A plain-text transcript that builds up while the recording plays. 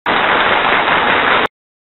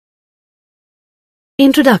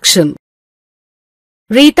Introduction.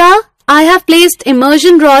 Rita, I have placed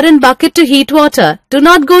immersion rod and bucket to heat water. Do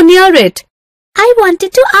not go near it. I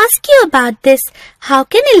wanted to ask you about this. How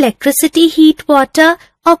can electricity heat water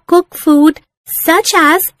or cook food, such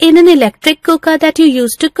as in an electric cooker that you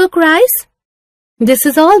use to cook rice? This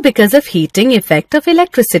is all because of heating effect of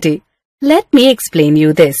electricity. Let me explain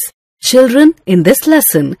you this. Children, in this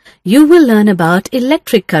lesson, you will learn about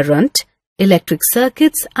electric current, electric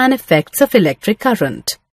circuits and effects of electric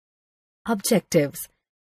current. Objectives.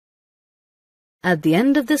 At the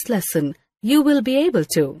end of this lesson, you will be able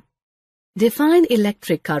to define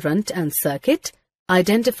electric current and circuit,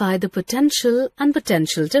 identify the potential and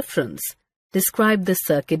potential difference, describe the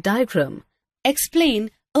circuit diagram, explain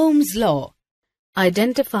Ohm's law,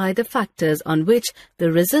 identify the factors on which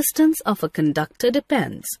the resistance of a conductor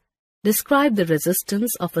depends, describe the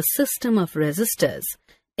resistance of a system of resistors,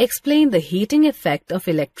 explain the heating effect of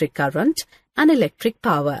electric current and electric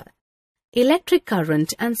power. Electric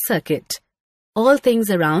current and circuit. All things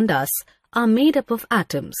around us are made up of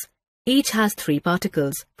atoms. Each has three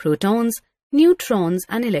particles, protons, neutrons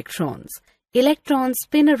and electrons. Electrons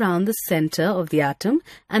spin around the center of the atom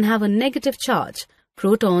and have a negative charge.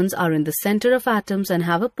 Protons are in the center of atoms and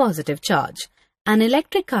have a positive charge. An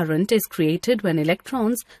electric current is created when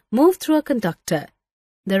electrons move through a conductor.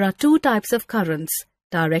 There are two types of currents,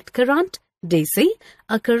 direct current, DC.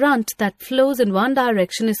 A current that flows in one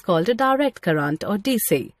direction is called a direct current or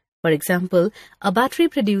DC. For example, a battery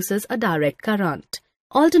produces a direct current.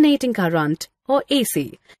 Alternating current or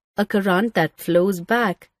AC. A current that flows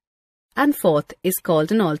back and forth is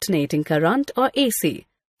called an alternating current or AC.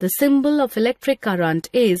 The symbol of electric current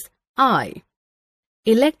is I.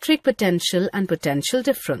 Electric potential and potential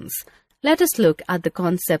difference. Let us look at the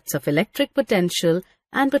concepts of electric potential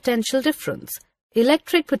and potential difference.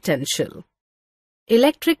 Electric potential.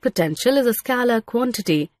 Electric potential is a scalar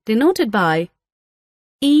quantity denoted by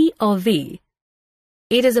E or V.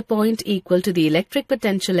 It is a point equal to the electric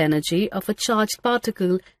potential energy of a charged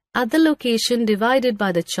particle at the location divided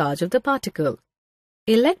by the charge of the particle.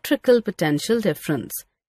 Electrical potential difference.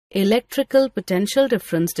 Electrical potential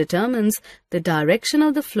difference determines the direction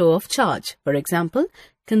of the flow of charge. For example,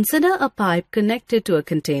 consider a pipe connected to a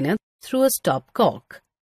container through a stop cork.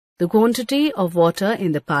 The quantity of water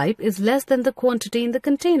in the pipe is less than the quantity in the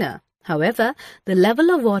container. However, the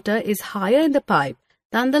level of water is higher in the pipe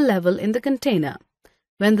than the level in the container.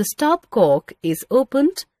 When the stop cork is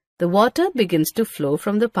opened, the water begins to flow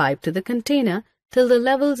from the pipe to the container till the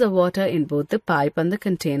levels of water in both the pipe and the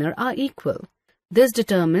container are equal. This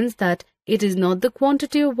determines that it is not the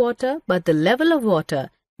quantity of water but the level of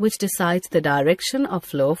water which decides the direction of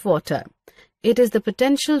flow of water. It is the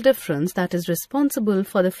potential difference that is responsible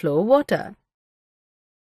for the flow of water.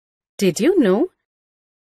 Did you know?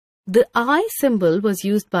 The I symbol was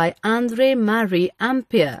used by André Marie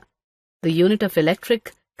Ampère. The unit of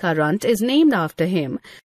electric current is named after him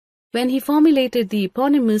when he formulated the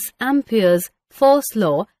eponymous Ampère's force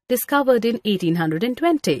law discovered in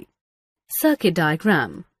 1820. Circuit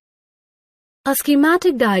diagram. A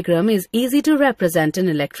schematic diagram is easy to represent an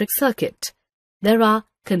electric circuit. There are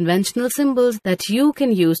conventional symbols that you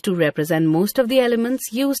can use to represent most of the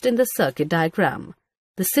elements used in the circuit diagram.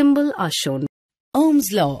 The symbols are shown.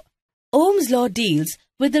 Ohm's law. Ohm's law deals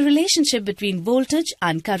with the relationship between voltage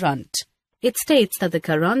and current. It states that the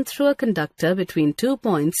current through a conductor between 2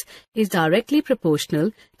 points is directly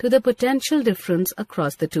proportional to the potential difference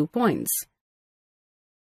across the 2 points.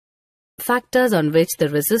 Factors on which the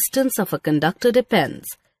resistance of a conductor depends.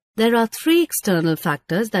 There are three external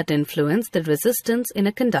factors that influence the resistance in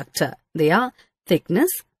a conductor. They are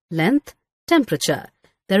thickness, length, temperature.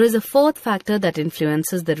 There is a fourth factor that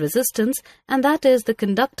influences the resistance, and that is the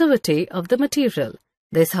conductivity of the material.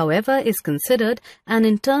 This, however, is considered an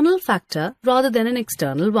internal factor rather than an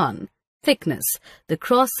external one. Thickness. The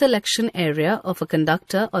cross-section area of a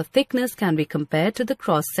conductor or thickness can be compared to the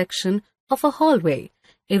cross-section of a hallway.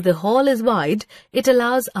 If the hall is wide, it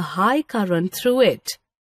allows a high current through it.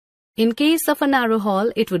 In case of a narrow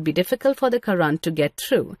hall, it would be difficult for the current to get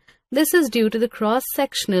through. This is due to the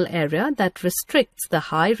cross-sectional area that restricts the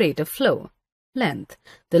high rate of flow. Length.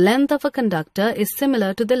 The length of a conductor is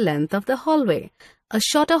similar to the length of the hallway. A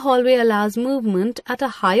shorter hallway allows movement at a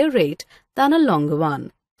higher rate than a longer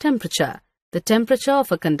one. Temperature. The temperature of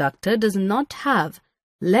a conductor does not have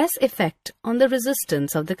less effect on the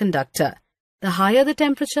resistance of the conductor. The higher the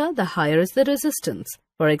temperature, the higher is the resistance.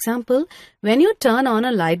 For example, when you turn on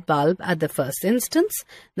a light bulb at the first instance,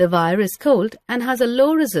 the wire is cold and has a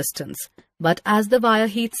low resistance. But as the wire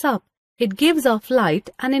heats up, it gives off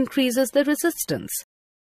light and increases the resistance.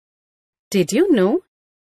 Did you know?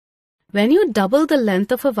 When you double the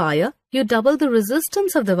length of a wire, you double the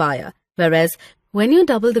resistance of the wire, whereas when you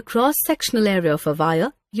double the cross-sectional area of a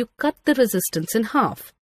wire, you cut the resistance in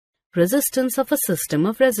half. Resistance of a system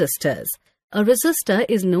of resistors. A resistor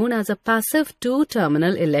is known as a passive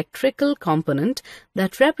two-terminal electrical component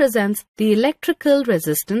that represents the electrical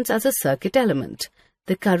resistance as a circuit element.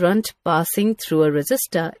 The current passing through a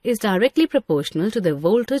resistor is directly proportional to the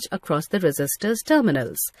voltage across the resistor's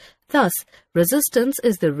terminals. Thus, resistance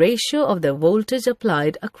is the ratio of the voltage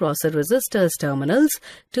applied across a resistor's terminals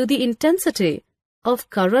to the intensity of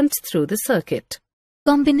current through the circuit.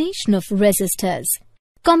 Combination of resistors.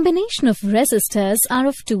 Combination of resistors are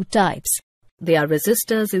of two types. They are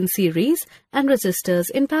resistors in series and resistors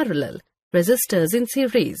in parallel. Resistors in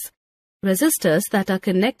series. Resistors that are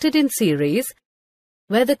connected in series,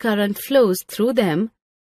 where the current flows through them,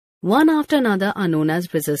 one after another, are known as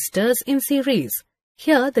resistors in series.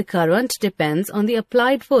 Here, the current depends on the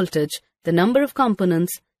applied voltage, the number of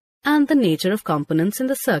components, and the nature of components in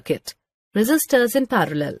the circuit. Resistors in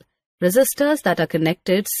parallel. Resistors that are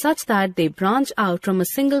connected such that they branch out from a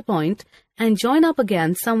single point and join up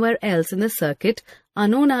again somewhere else in the circuit are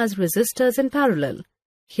known as resistors in parallel.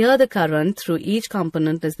 Here the current through each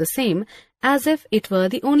component is the same as if it were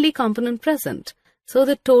the only component present. So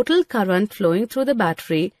the total current flowing through the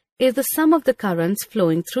battery is the sum of the currents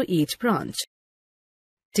flowing through each branch.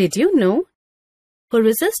 Did you know? For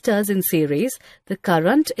resistors in series, the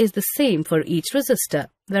current is the same for each resistor,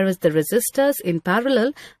 whereas the resistors in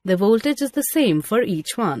parallel, the voltage is the same for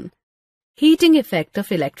each one. Heating effect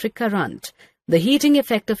of electric current. The heating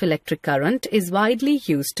effect of electric current is widely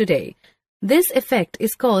used today. This effect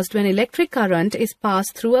is caused when electric current is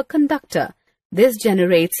passed through a conductor. This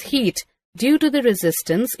generates heat due to the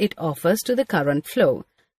resistance it offers to the current flow.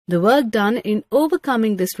 The work done in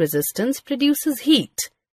overcoming this resistance produces heat.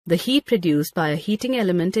 The heat produced by a heating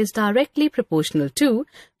element is directly proportional to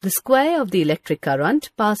the square of the electric current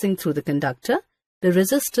passing through the conductor, the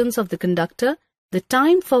resistance of the conductor, the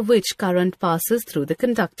time for which current passes through the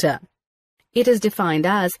conductor. It is defined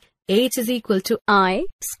as H is equal to I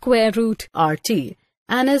square root RT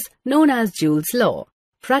and is known as Joule's law.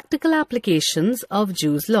 Practical applications of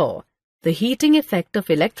Joule's law. The heating effect of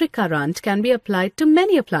electric current can be applied to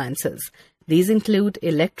many appliances. These include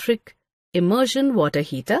electric immersion water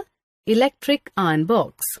heater, electric iron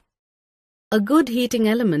box. A good heating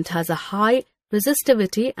element has a high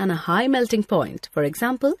resistivity and a high melting point. For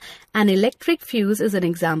example, an electric fuse is an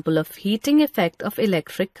example of heating effect of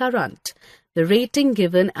electric current. The rating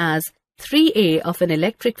given as 3A of an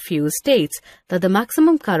electric fuse states that the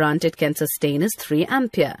maximum current it can sustain is 3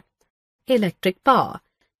 ampere. Electric power.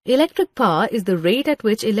 Electric power is the rate at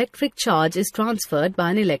which electric charge is transferred by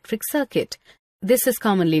an electric circuit. This is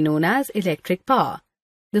commonly known as electric power.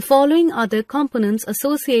 The following are the components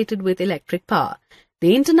associated with electric power.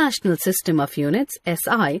 The International System of Units,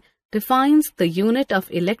 SI, defines the unit of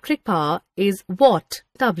electric power is watt,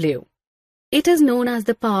 W. It is known as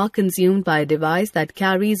the power consumed by a device that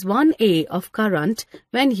carries 1 A of current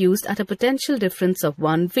when used at a potential difference of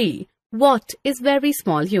 1 V. Watt is very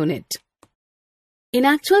small unit. In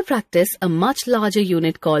actual practice, a much larger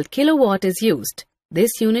unit called kilowatt is used.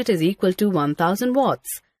 This unit is equal to 1000 watts.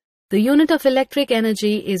 The unit of electric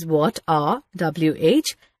energy is watt hour,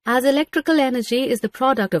 WH, as electrical energy is the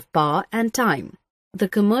product of power and time. The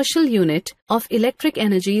commercial unit of electric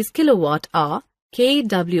energy is kilowatt hour,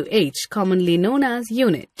 kWh, commonly known as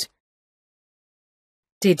unit.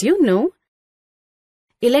 Did you know?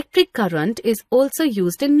 Electric current is also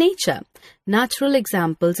used in nature. Natural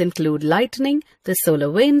examples include lightning, the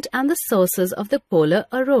solar wind, and the sources of the polar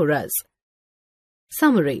auroras.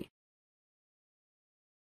 Summary.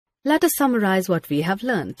 Let us summarize what we have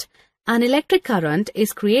learnt. An electric current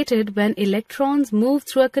is created when electrons move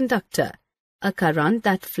through a conductor. A current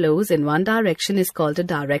that flows in one direction is called a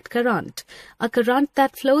direct current. A current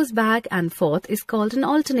that flows back and forth is called an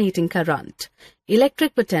alternating current.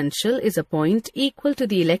 Electric potential is a point equal to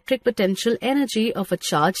the electric potential energy of a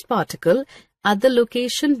charged particle at the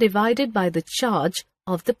location divided by the charge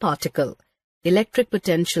of the particle. Electric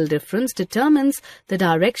potential difference determines the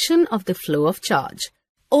direction of the flow of charge.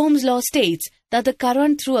 Ohm's law states that the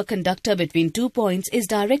current through a conductor between 2 points is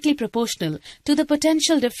directly proportional to the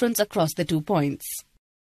potential difference across the 2 points.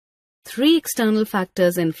 3 external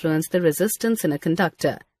factors influence the resistance in a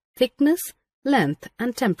conductor: thickness, length,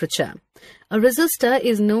 and temperature. A resistor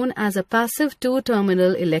is known as a passive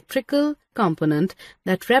two-terminal electrical component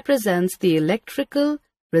that represents the electrical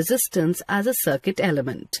resistance as a circuit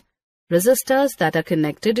element. Resistors that are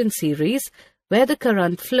connected in series, where the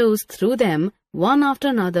current flows through them one after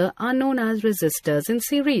another, are known as resistors in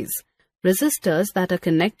series. Resistors that are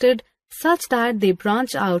connected such that they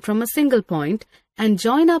branch out from a single point and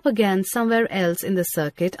join up again somewhere else in the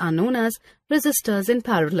circuit are known as resistors in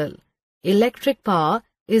parallel. Electric power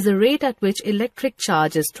is the rate at which electric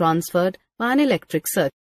charge is transferred by an electric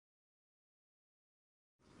circuit.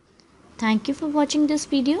 Thank you for watching this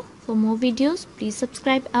video. For more videos, please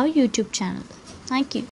subscribe our YouTube channel. Thank you.